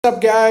What's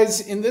up,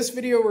 guys? In this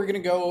video, we're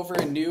going to go over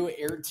a new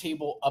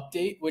Airtable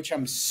update, which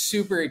I'm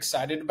super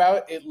excited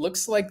about. It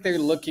looks like they're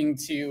looking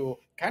to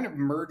kind of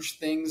merge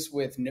things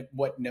with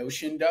what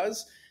Notion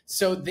does.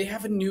 So they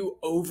have a new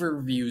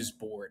overviews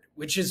board,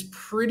 which is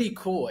pretty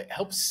cool. It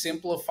helps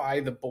simplify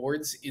the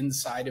boards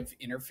inside of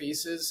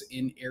interfaces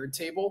in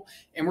Airtable.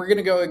 And we're going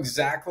to go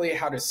exactly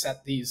how to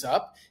set these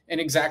up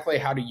and exactly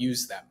how to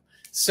use them.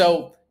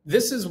 So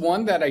this is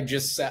one that I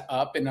just set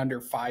up in under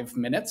 5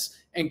 minutes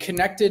and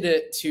connected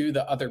it to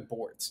the other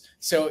boards.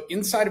 So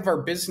inside of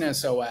our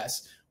business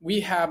OS,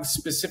 we have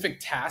specific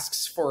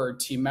tasks for our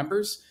team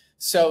members.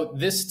 So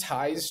this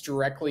ties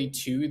directly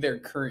to their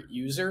current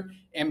user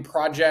and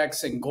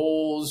projects and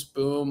goals,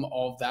 boom,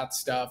 all of that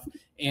stuff.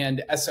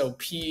 And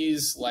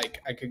SOPs, like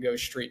I could go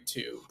straight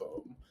to,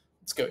 boom.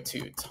 Let's go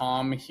to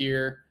Tom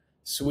here.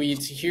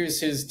 Sweet,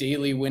 here's his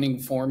daily winning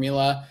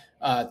formula.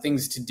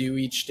 Things to do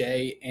each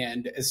day.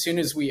 And as soon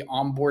as we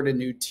onboard a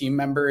new team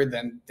member,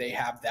 then they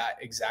have that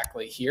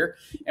exactly here.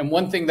 And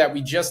one thing that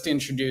we just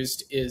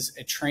introduced is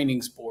a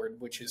trainings board,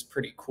 which is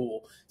pretty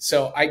cool.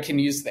 So I can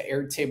use the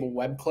Airtable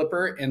web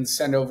clipper and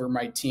send over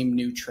my team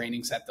new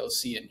trainings that they'll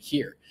see in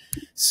here.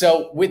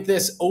 So with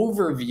this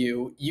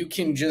overview, you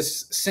can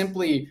just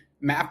simply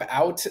map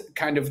out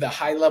kind of the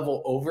high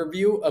level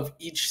overview of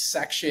each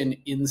section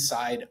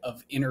inside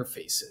of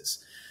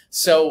interfaces.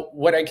 So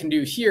what I can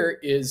do here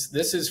is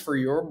this is for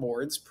your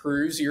boards,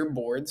 peruse your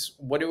boards.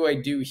 What do I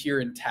do here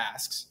in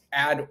tasks?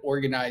 Add,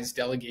 organize,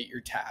 delegate your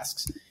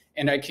tasks.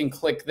 And I can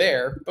click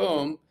there,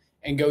 boom,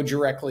 and go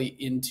directly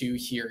into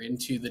here,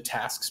 into the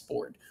tasks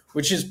board,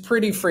 which is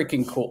pretty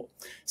freaking cool.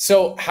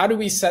 So how do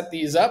we set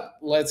these up?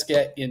 Let's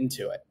get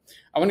into it.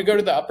 I want to go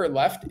to the upper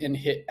left and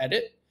hit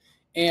edit.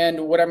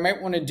 And what I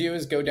might want to do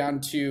is go down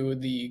to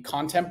the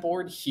content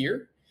board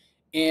here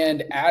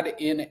and add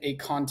in a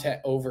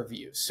content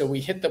overview. So we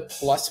hit the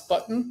plus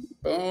button,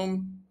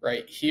 boom,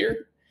 right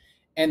here.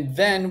 And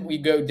then we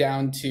go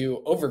down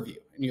to overview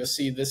and you'll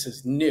see this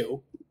is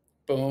new,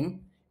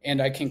 boom.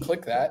 And I can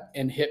click that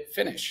and hit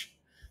finish.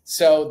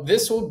 So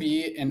this will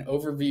be an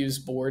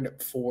overviews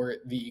board for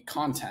the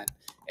content.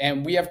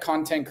 And we have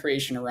content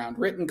creation around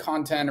written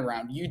content,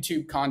 around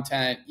YouTube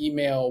content,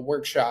 email,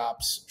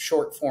 workshops,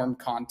 short form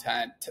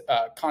content,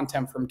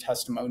 content from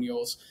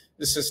testimonials.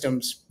 The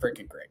system's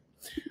freaking great.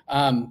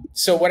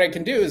 So what I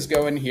can do is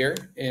go in here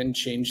and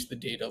change the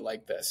data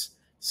like this.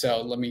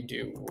 So let me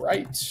do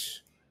write,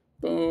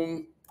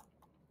 boom,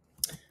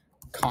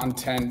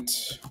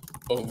 content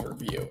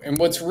overview. And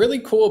what's really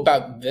cool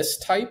about this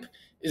type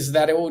is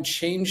that it will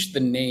change the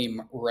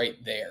name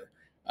right there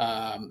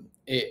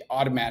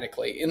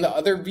automatically. In the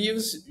other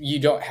views, you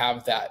don't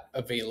have that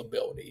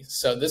availability.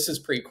 So this is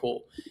pretty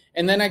cool.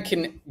 And then I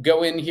can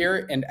go in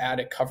here and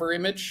add a cover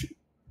image,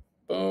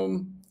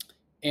 boom.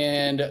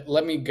 And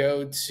let me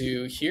go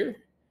to here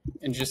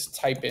and just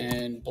type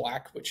in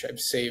black, which I've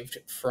saved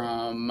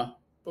from,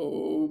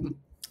 boom,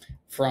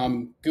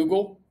 from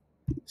Google.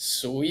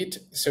 Sweet.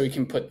 So we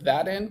can put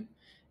that in.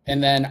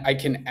 And then I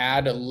can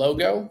add a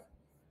logo.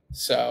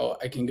 So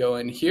I can go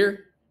in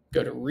here,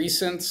 go to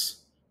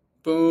recents,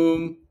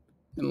 boom.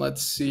 And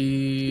let's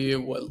see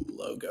what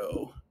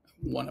logo I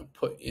want to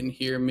put in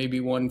here.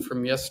 Maybe one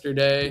from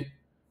yesterday.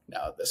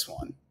 No, this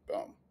one.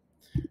 Boom.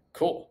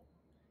 Cool.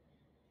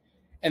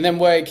 And then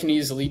what I can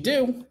easily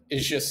do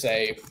is just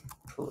say,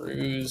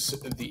 peruse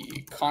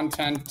the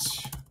content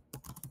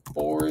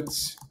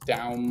boards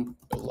down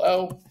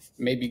below,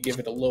 maybe give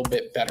it a little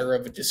bit better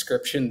of a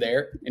description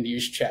there and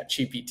use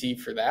ChatGPT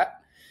for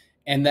that.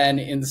 And then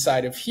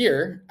inside of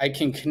here, I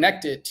can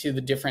connect it to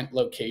the different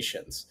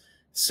locations.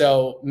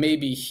 So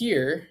maybe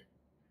here,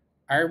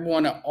 I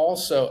want to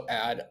also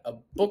add a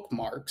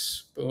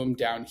bookmarks, boom,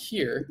 down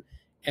here.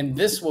 And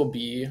this will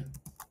be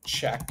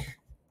check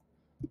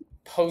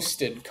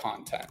posted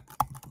content.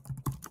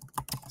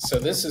 So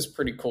this is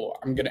pretty cool.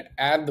 I'm going to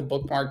add the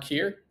bookmark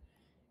here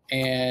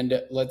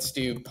and let's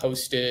do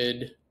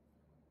posted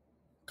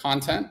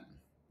content.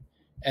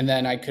 And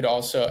then I could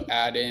also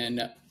add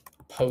in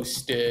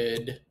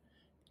posted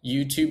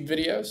YouTube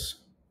videos,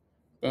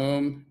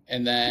 boom.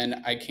 And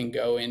then I can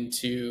go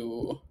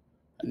into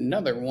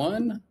another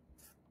one,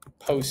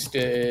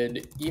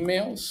 posted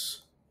emails,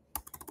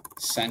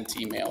 sent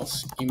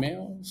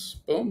emails,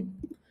 boom.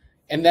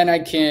 And then I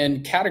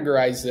can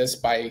categorize this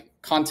by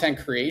content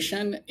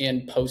creation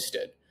and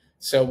posted.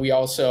 So we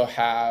also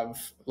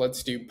have,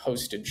 let's do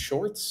posted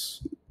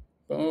shorts,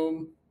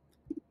 boom.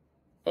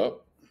 Oh,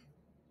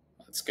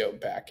 let's go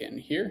back in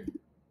here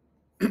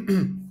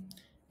and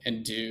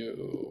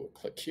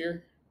click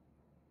here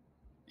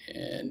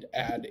and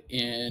add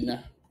in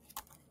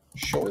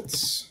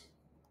shorts,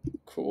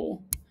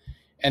 cool.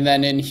 And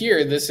then in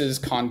here, this is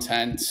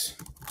content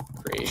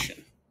creation.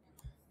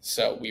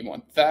 So we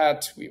want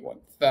that,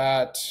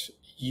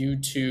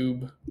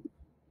 YouTube,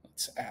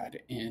 let's add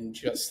in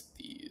just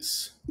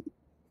these,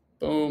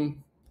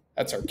 boom.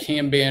 That's our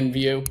Kanban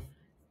view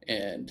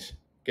and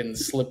getting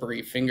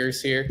slippery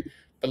fingers here,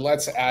 but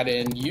let's add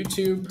in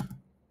YouTube,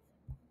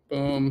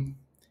 boom,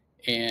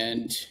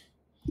 and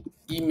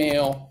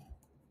email,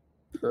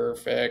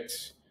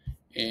 perfect.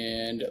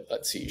 And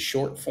let's see,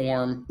 short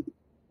form.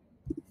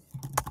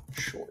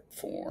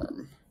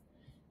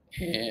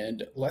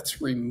 And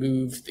let's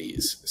remove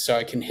these. So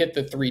I can hit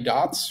the 3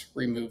 dots,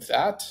 remove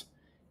that.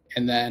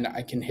 And then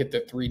I can hit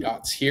the 3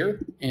 dots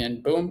here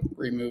and boom,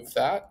 remove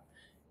that.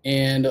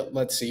 And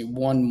let's see,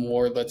 one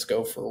more, let's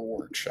go for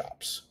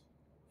workshops.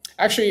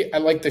 Actually, I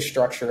like the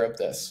structure of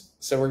this,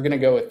 so we're gonna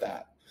go with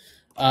that.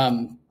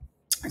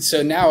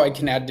 So now I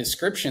can add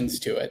descriptions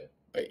to it,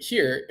 but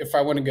here, if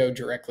I wanna go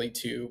directly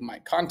to my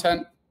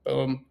content,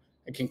 boom,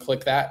 I can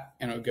click that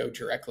and it'll go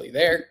directly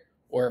there.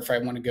 Or if I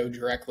wanna go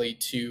directly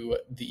to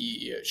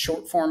the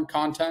short form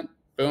content,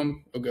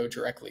 boom, it'll go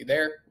directly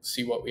there.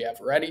 See what we have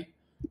ready.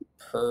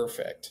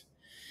 Perfect.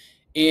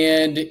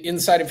 And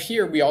inside of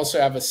here, we also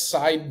have a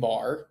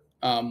sidebar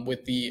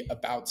with the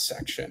About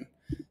section.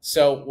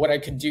 So what I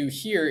could do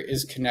here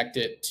is connect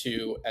it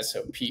to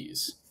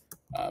SOPs.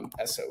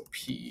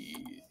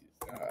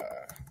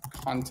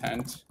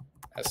 Content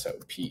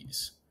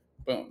SOPs.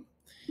 Boom.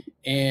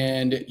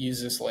 And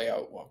use this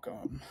layout.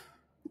 Welcome.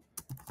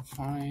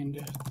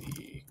 Find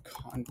the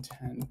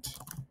content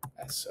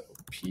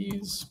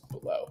SOPs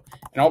below.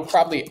 And I'll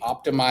probably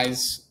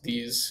optimize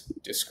these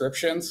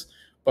descriptions,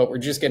 but we're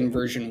just getting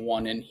version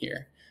 1 in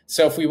here.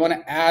 So if we want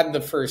to add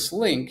the first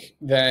link,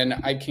 then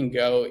I can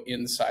go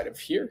inside of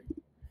here.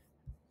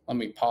 Let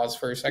me pause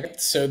for a second.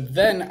 So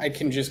then I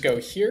can just go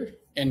here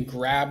and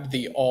grab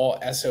the all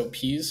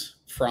SOPs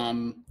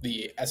from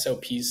the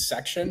SOPs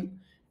section,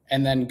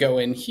 and then go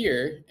in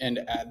here and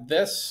add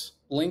this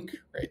link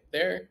right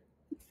there.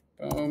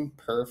 Boom,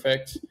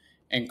 perfect.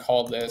 And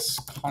call this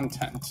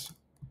content,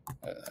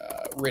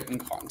 written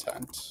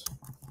content,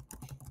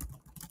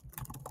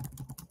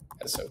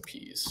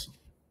 SOPs,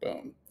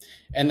 boom.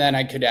 And then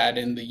I could add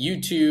in the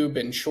YouTube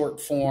and short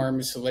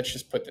form. So let's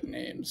just put the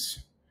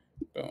names,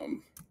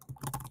 boom,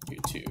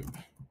 YouTube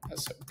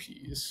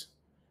SOPs,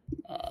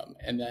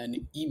 and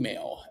then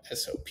email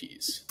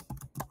SOPs,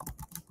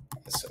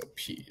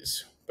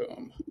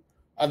 boom.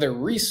 Other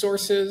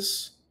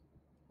resources,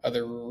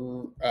 other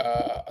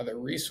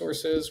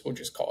resources, we'll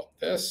just call it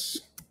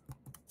this,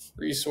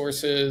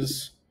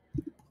 resources,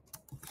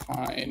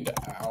 find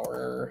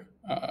our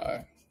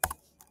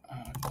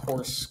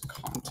course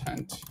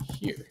content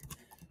here,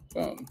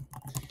 boom.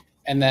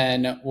 And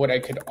then what I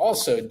could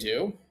also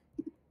do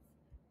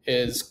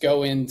is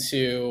go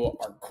into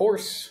our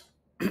course,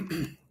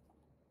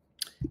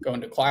 go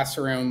into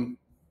classroom,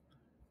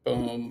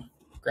 boom,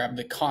 grab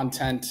the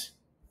content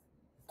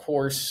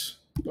course,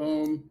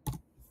 boom,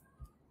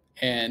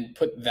 and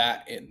put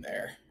that in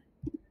there.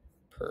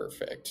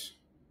 Perfect.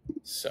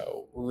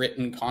 So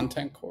written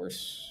content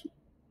course,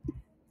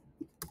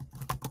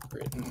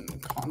 written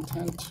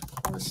content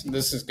course. And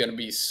this is going to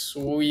be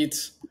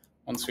sweet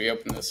once we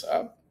open this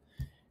up.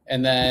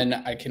 And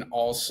then I can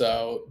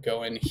also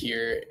go in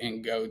here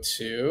and go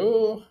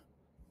to,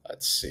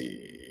 let's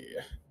see,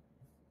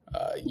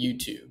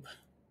 YouTube.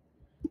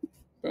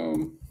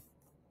 Boom.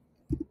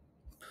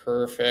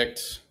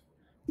 Perfect.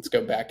 Let's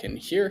go back in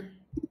here.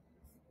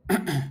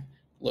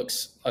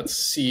 Let's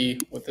see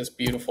what this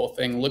beautiful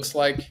thing looks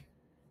like.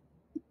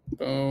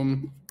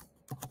 Boom.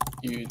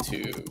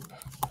 YouTube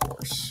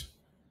course.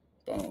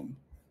 Boom.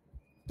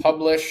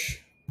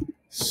 Publish.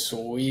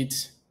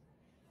 Sweet.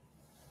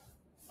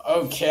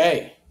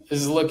 Okay,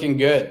 this is looking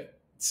good.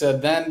 So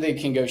then they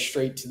can go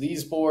straight to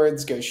these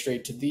boards, go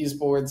straight to these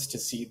boards to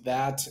see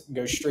that,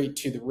 go straight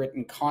to the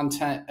written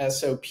content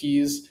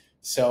SOPs.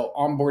 So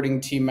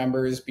onboarding team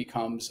members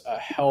becomes a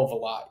hell of a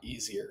lot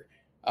easier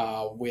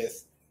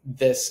with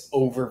this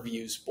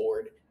overviews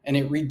board. And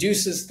it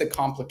reduces the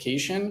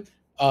complication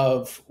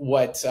of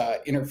what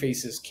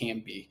interfaces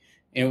can be.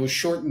 And it will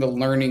shorten the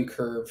learning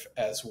curve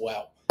as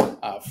well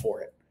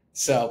for it.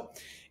 So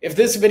if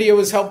this video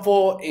was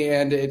helpful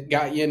and it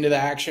got you into the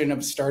action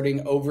of starting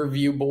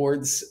overview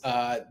boards,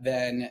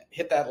 then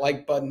hit that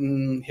like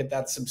button, hit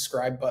that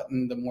subscribe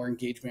button. The more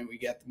engagement we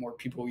get, the more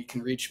people we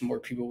can reach, the more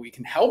people we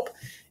can help.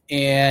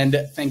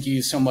 And thank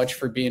you so much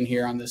for being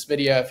here on this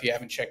video. If you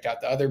haven't checked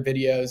out the other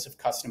videos of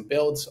custom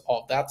builds,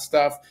 all of that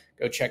stuff,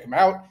 go check them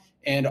out.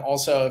 And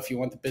also, if you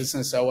want the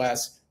business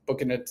OS,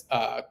 book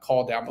a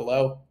call down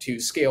below to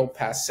scale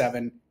past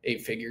 7-8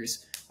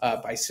 figures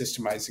by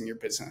systemizing your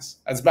business.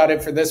 That's about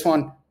it for this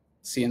one.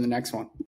 See you in the next one.